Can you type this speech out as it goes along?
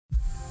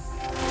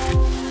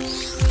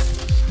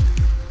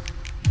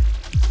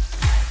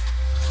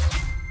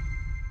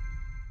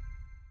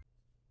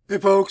Hey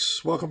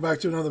folks, welcome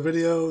back to another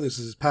video. This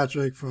is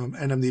Patrick from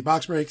NMD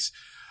Box Breaks.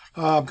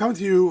 I'm coming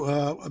to you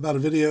about a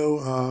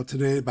video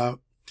today about,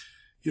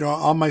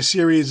 on my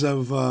series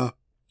of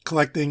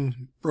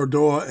collecting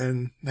Brodeur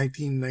and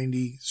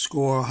 1990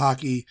 score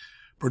hockey,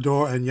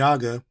 Brodeur and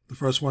Jagr, the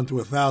first one to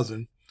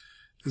 1,000.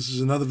 This is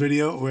another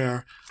video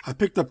where I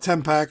picked up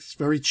 10 packs,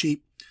 very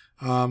cheap.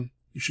 You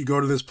should go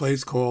to this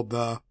place called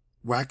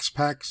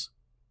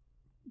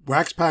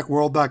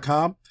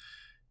waxpackworld.com.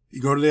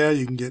 You go to there,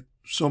 you can get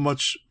so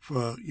much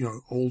for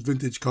old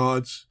vintage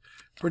cards,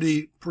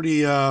 pretty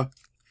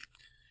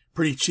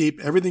cheap.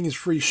 Everything is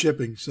free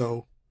shipping,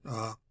 so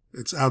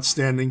it's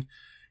outstanding.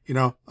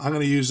 I'm going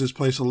to use this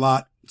place a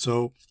lot,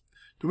 so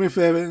do me a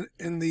favor,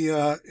 in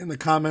the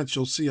comments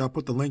you'll see I'll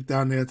put the link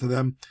down there to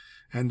them.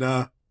 And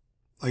like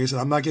I said,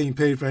 I'm not getting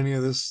paid for any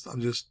of this.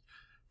 I'm just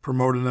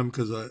promoting them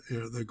because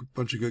they're a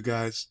bunch of good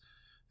guys.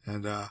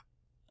 And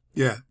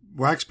yeah,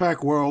 Wax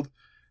Pack World.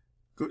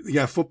 You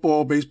got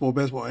football, baseball,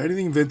 basketball,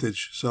 anything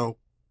vintage. So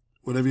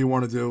whatever you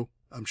want to do,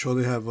 I'm sure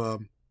they have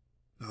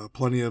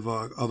plenty of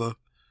other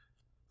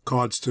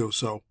cards too.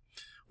 So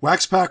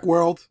Wax Pack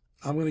World,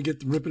 I'm going to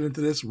get ripping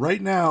into this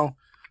right now.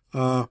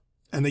 And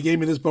they gave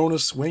me this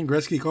bonus Wayne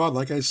Gretzky card.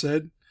 Like I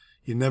said,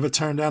 you never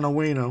turn down a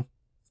Wayno.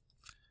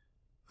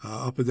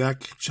 Upper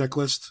Deck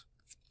checklist.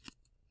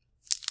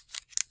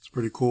 It's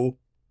pretty cool.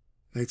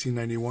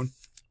 1991.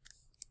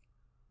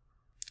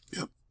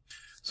 Yep.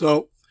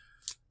 So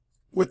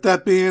with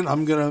that being,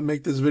 I'm going to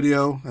make this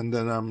video, and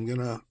then I'm going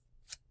to,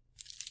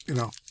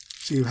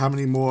 see how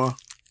many more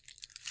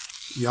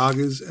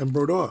Jagrs and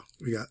Brodeur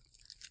we got.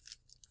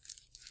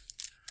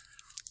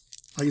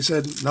 Like I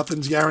said,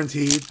 nothing's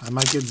guaranteed. I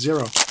might get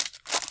 0.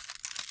 It's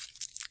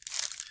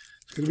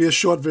going to be a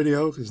short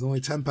video because there's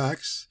only 10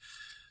 packs.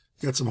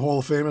 Got some Hall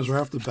of Famers right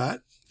off the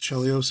bat.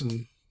 Chelios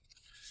and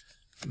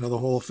another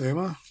Hall of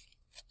Famer.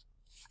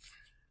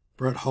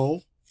 Brett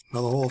Hull,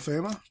 another Hall of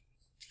Famer.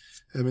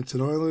 Edmonton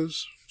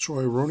Oilers.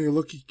 Troy Roney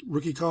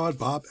rookie card.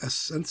 Bob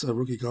Essensa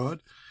rookie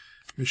card.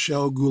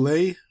 Michel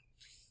Goulet,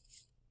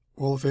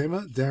 Hall of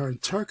Famer. Darren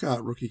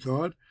Turcotte rookie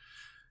card.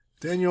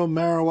 Daniel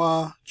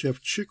Marois,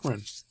 Jeff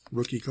Chikrin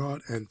rookie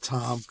card. And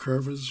Tom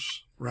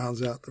Curvers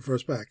rounds out the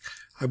first pack.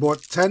 I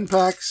bought 10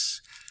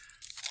 packs.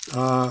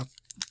 Like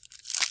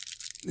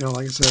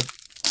I said,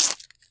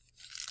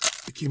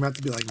 it came out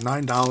to be like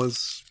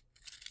 $9.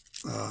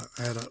 I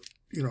had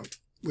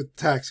with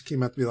tax, it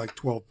came out to be like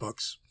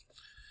 $12.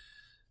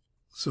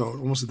 So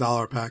almost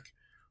 $1 a pack,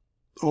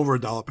 over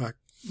 $1 a pack.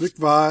 Rick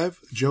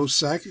Vive, Joe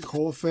Sakic,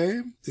 Hall of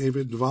Fame.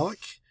 David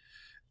Dvorak,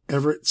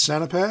 Everett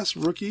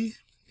Sanapass, rookie.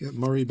 You got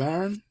Murray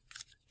Barron,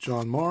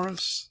 John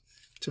Morris,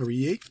 Terry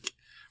Yake.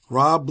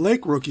 Rob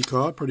Blake, rookie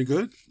card, pretty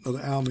good.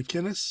 Another Al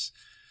McInnes,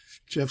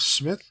 Jeff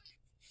Smith,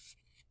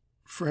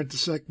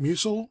 František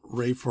Musil,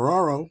 Ray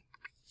Ferraro,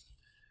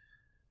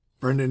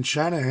 Brendan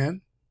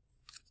Shanahan,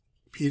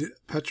 Peter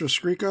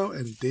Petroscrico,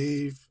 and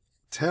Dave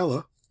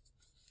Taylor.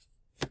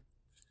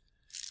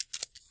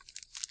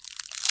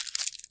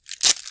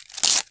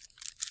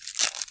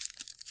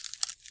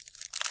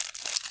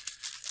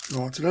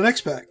 Go on to the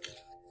next pack.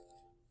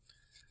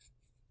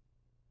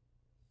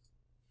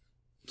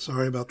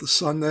 Sorry about the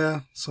sun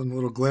there. Sun a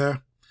little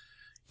glare.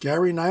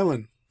 Gary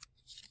Nyland.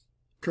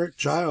 Kurt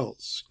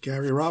Giles.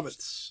 Gary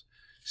Roberts.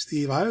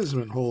 Steve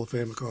Eisman, Hall of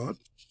Fame card.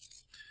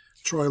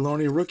 Troy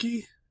Loney,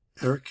 rookie.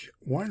 Eric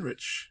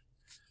Weinrich.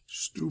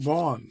 Stu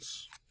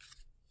Barnes.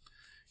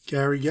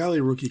 Gary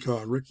Galley, rookie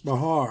card. Rick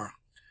Mahar.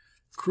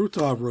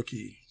 Krutov,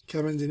 rookie.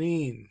 Kevin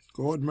Dineen.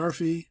 Gord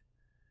Murphy.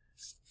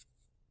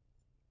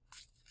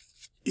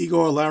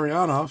 Igor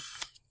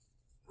Larionov,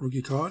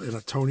 rookie card, and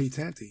a Tony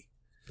Tanti.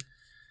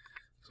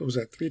 So was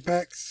that 3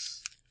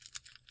 packs?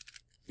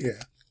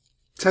 Yeah.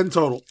 10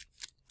 total.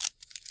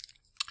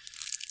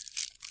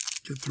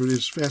 Get through these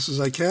as fast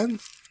as I can.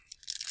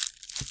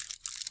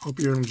 Hope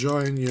you're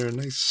enjoying your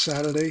nice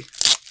Saturday.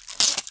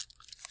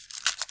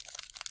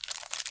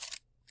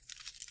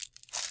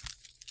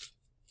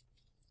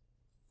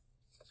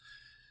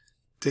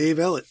 Dave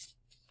Ellett,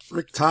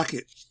 Rick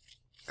Tocchet,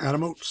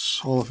 Adam Oates,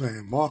 Hall of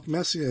Fame. Mark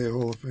Messier,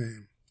 Hall of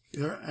Fame.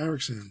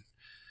 Erickson.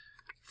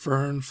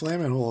 Fern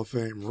Flaman, Hall of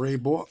Fame. Ray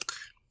Bork.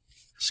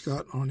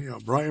 Scott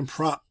O'Neill. Brian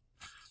Propp.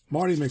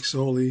 Marty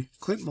McSorley.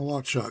 Clint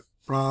Malarchuk.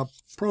 Rob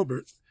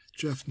Probert.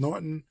 Jeff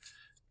Norton.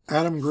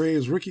 Adam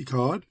Graves, rookie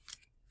card.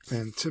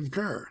 And Tim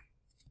Kerr.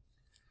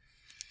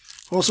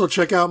 Also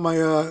check out my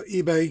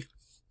eBay.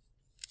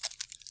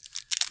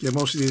 Get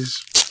most of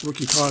these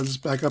rookie cards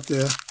back up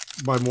there.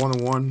 Buy more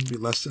than one. Be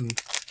less than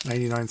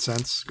 99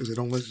 cents, because they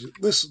don't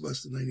list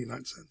less than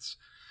 99 cents.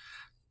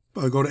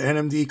 Go to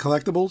NMD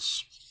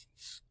Collectibles.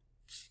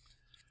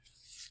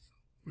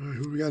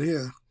 Who we got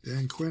here?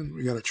 Dan Quinn.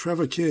 We got a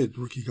Trevor Kidd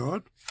rookie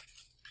card.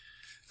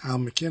 Al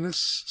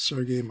McInnes,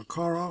 Sergei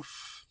Makarov,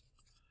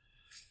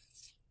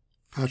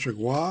 Patrick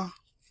Waugh,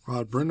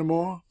 Rod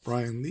Brindamore,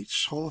 Brian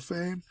Leach, Hall of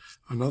Fame.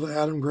 Another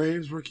Adam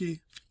Graves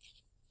rookie.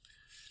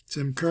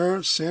 Tim Kerr,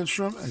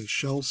 Sandstrom, and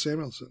Shel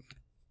Samuelson.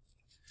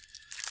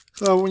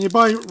 So when you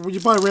buy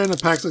random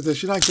packs like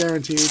this, you're not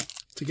guaranteed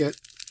to get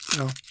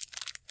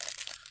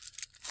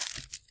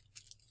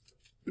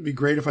It'd be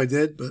great if I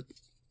did, but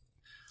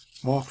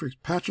Mark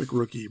Fitzpatrick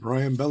rookie,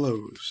 Brian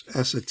Bellows,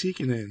 Essa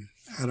Tikkanen,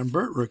 Adam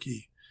Burt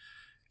rookie,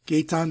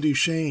 Gaetan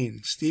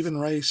Duchesne, Stephen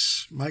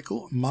Rice,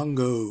 Michael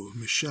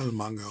Michel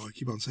Mongo, I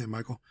keep on saying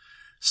Michael,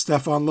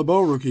 Stefan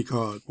LeBeau rookie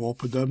card, Walt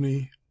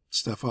Podubny,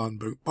 Stefan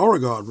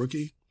Beauregard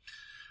rookie,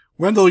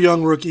 Wendell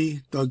Young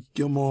rookie, Doug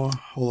Gilmour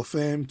Hall of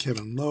Fame,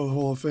 Kevin Lowe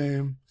Hall of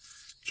Fame,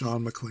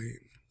 John McClain.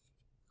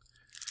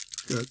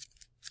 Got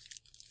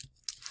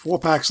 4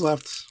 packs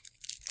left,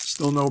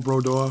 still no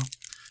Brodeur.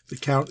 The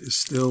count is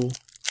still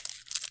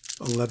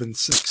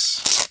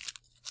 11-6.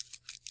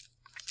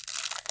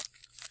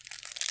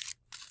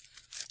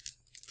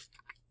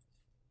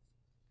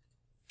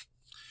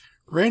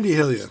 Randy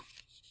Hillier,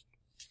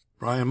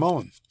 Brian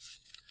Mullen,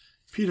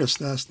 Peter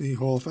Stastny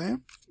Hall of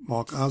Fame,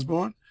 Mark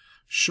Osborne,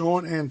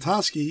 Sean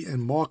Antosky,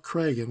 and Mark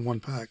Craig in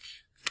 1 pack.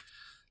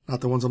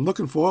 Not the ones I'm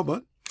looking for,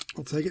 but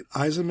I'll take it.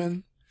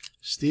 Eisenman,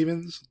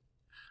 Stevens,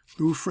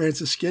 Lou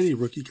Francischetti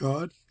rookie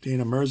card,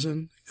 Dana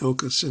Merzen,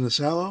 Ilka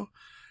Sinisalo,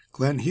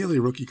 Glenn Healy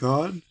rookie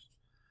card,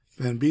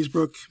 Van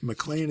Beesbrook,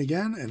 McLean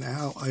again, and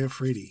Al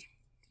Iafredi.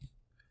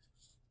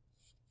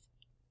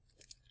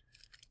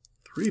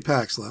 3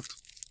 packs left.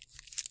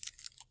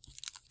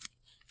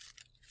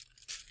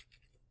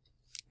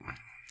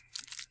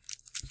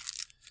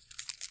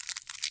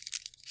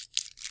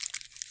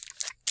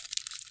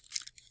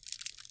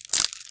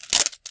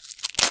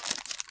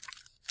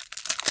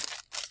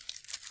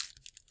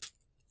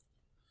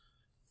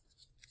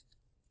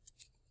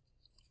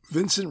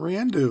 Vincent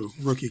Riendeau,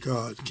 rookie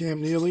card.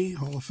 Cam Neely,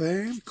 Hall of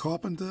Fame.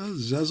 Carpenter,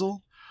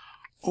 Zezel,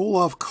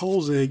 Olaf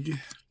Kolzig,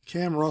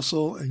 Cam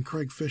Russell, and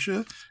Craig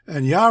Fisher.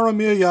 And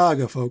Jaromir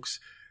Jagr, folks.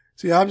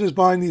 See, I'm just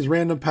buying these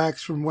random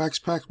packs from Wax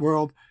Pack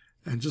World,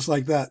 and just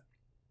like that.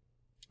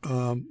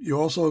 You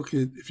also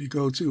could, if you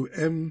go to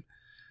I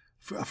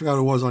forgot what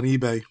it was on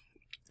eBay,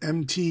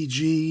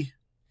 MTG,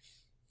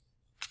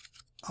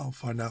 I'll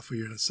find out for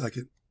you in a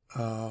second.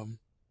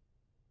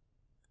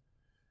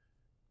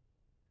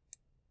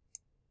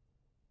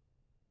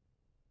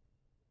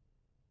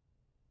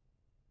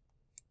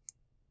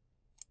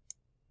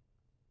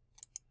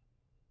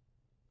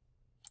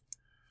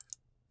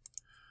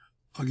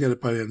 I'll get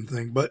it by the end of the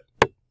thing. But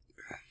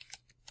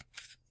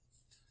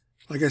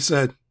like I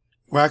said,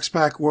 Wax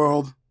Pack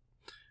World,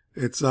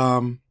 it's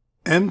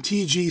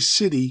MTG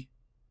City,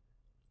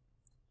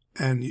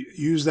 and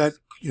use that.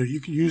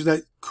 You can use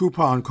that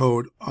coupon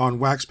code on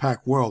Wax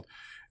Pack World.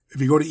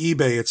 If you go to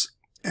eBay, it's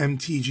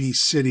MTG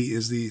City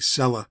is the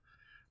seller.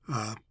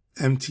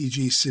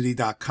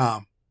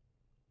 MTGcity.com.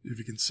 If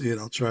you can see it,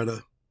 I'll try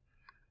to.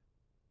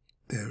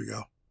 There we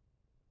go.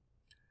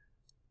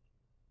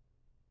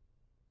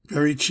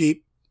 Very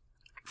cheap,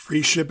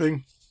 free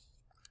shipping,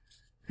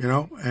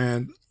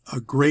 and a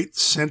great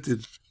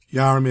scented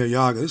Jaromir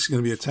Jagr. This is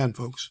going to be a 10,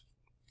 folks.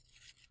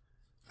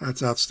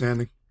 That's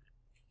outstanding.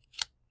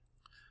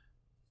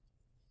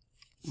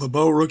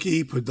 LeBeau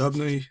rookie,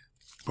 Podubny,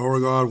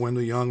 Beauregard,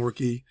 Wendell Young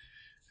rookie,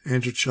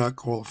 Andrew Chuck,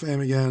 Hall of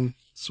Fame again,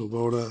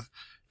 Svoboda,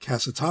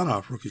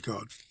 Kasatonov rookie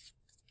card.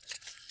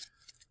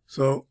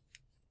 So,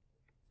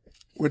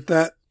 with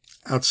that,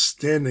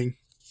 outstanding,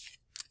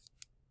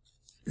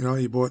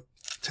 you bought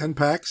 10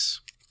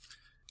 packs,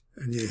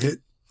 and you hit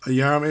a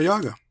Jaromir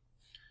Jagr.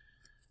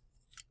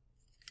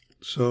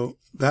 So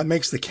that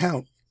makes the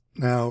count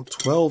now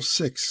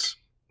 12-6.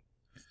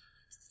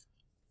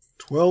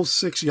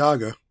 12-6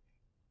 Jagr.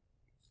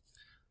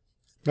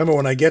 Remember,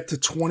 when I get to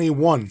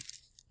 21,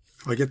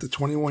 if I get to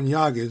 21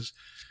 Jagrs,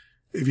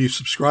 if you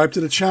subscribe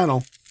to the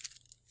channel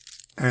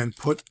and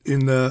put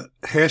in the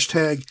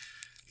hashtag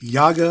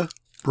Jagr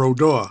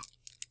Brodeur,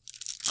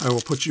 I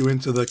will put you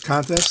into the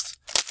contest.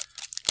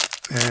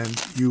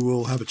 And you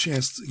will have a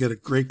chance to get a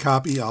great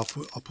copy. I'll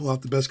pull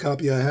out the best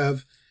copy I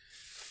have,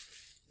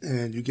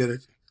 and you get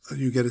it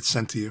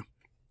sent to you.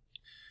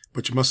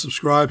 But you must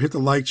subscribe, hit the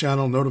like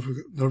channel,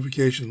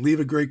 notification,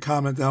 leave a great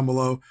comment down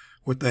below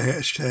with the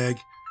hashtag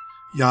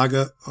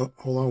Jagr. Oh,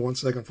 hold on 1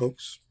 second,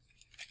 folks.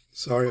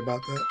 Sorry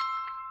about that.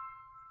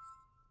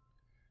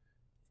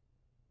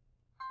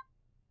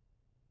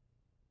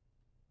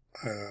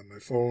 My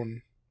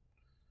phone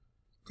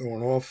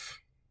going off.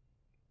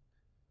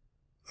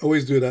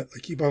 Always do that. I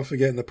keep on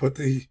forgetting to put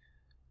the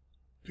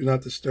do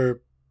not disturb.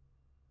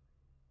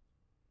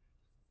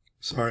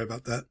 Sorry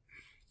about that.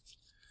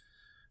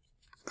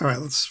 All right,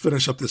 let's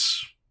finish up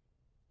this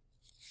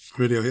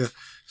video here.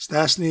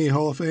 Stastny,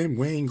 Hall of Fame,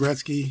 Wayne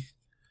Gretzky.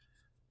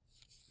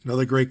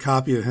 Another great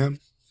copy of him.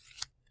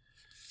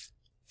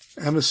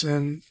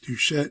 Emerson,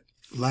 Duchette,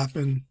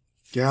 Lappin,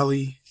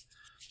 Galley,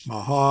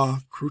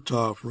 Mahar,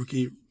 Krutov,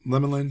 rookie,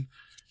 Lemelin,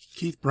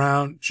 Keith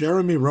Brown,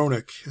 Jeremy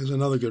Roenick is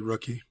another good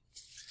rookie.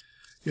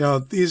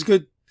 These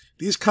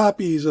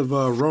copies of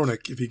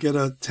Roenick, if you get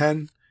a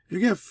 10,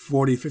 you get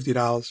 $40,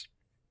 $50.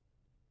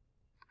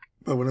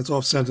 But when it's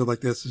off center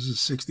like this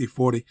is 60,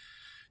 40.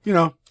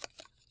 This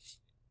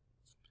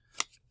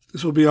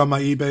will be on my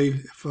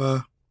eBay if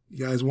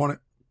you guys want it.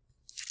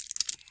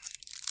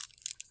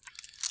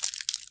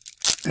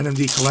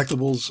 NMD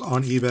Collectibles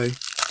on eBay.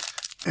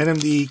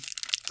 NMD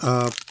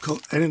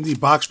NMD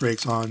box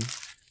breaks on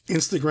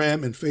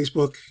Instagram and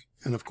Facebook,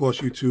 and of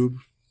course YouTube,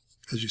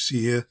 as you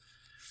see here.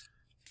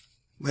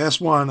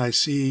 Last one, I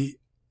see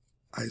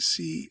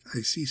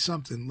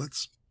something.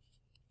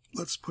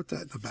 Let's put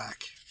that in the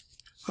back.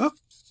 Oh,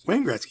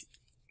 Wayne Gretzky.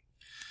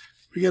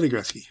 We get a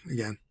Gretzky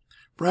again.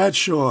 Brad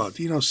Shaw,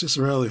 Dino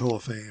Ciccarelli, Hall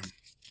of Fame.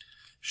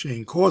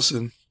 Shane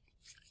Corson,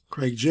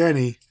 Craig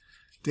Janney,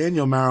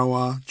 Daniel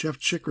Marawa, Jeff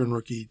Chikrin,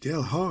 rookie.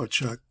 Dale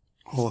Howachuk,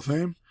 Hall of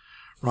Fame.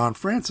 Ron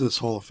Francis,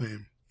 Hall of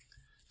Fame.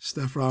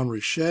 Stefan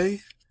Richer,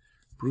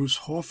 Bruce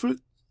Horford.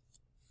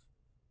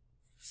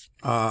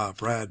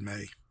 Brad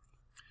May.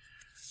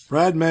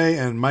 Brad May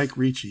and Mike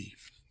Ricci.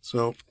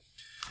 So,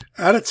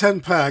 out of 10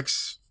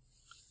 packs,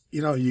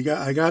 you know,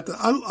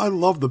 I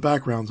love the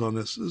backgrounds on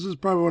this. This is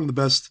probably one of the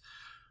best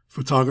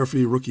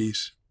photography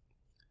rookies.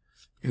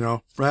 You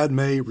know, Brad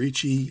May,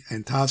 Ricci,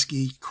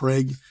 Antoski,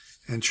 Craig,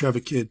 and Trevor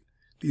Kidd.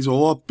 These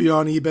will all be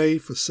on eBay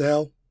for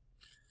sale.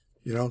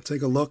 You know,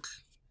 take a look.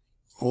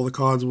 All the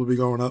cards will be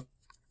going up.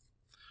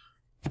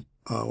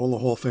 All the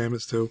Hall of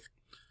Famers, too.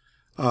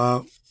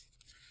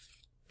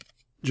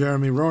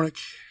 Jeremy Roenick.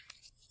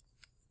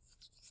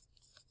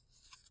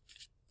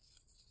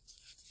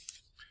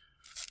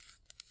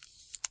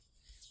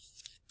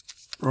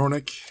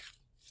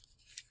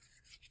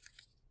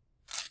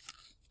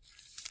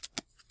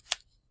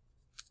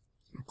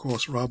 Of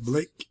course, Rob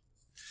Blake.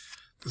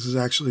 This is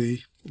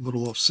actually a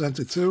little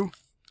off-center too,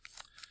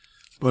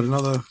 but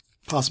another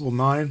possible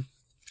 9.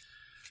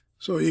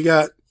 So you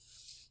got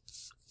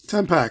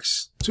 10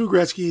 packs, 2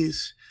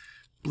 Gretzkys,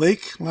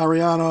 Blake,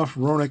 Larionov,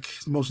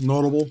 Roenick, the most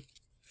notable.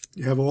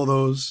 You have all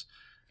those,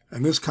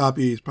 and this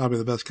copy is probably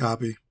the best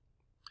copy.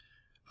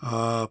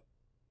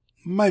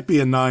 Might be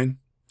a 9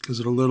 because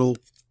of a little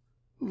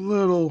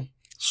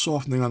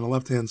softening on the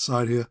left-hand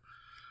side here.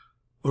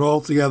 But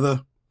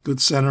altogether,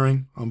 good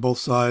centering on both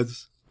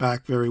sides.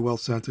 Back very well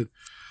centered.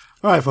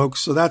 All right,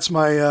 folks. So that's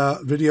my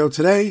video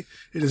today.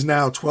 It is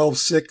now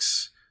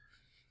 12-6.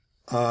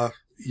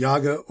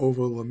 Jagr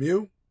over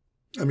Lemieux.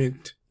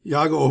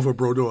 Jagr over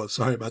Brodeur.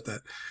 Sorry about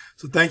that.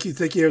 So thank you.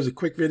 Take care. It was a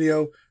quick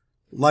video.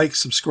 Like,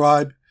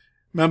 subscribe.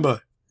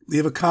 Remember,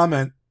 leave a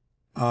comment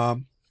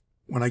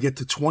when I get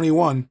to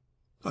 21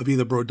 of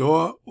either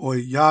Brodeur or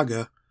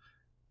Jagr.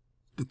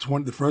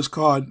 The first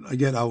card I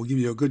get, I will give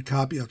you a good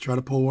copy. I'll try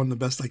to pull one the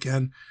best I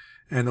can,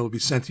 and it will be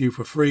sent to you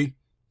for free.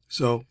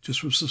 So just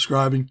for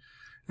subscribing,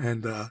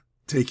 and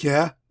take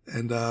care,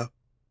 and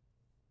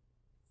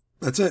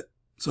that's it.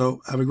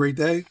 So have a great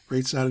day,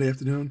 great Saturday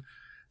afternoon.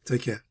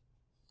 Take care.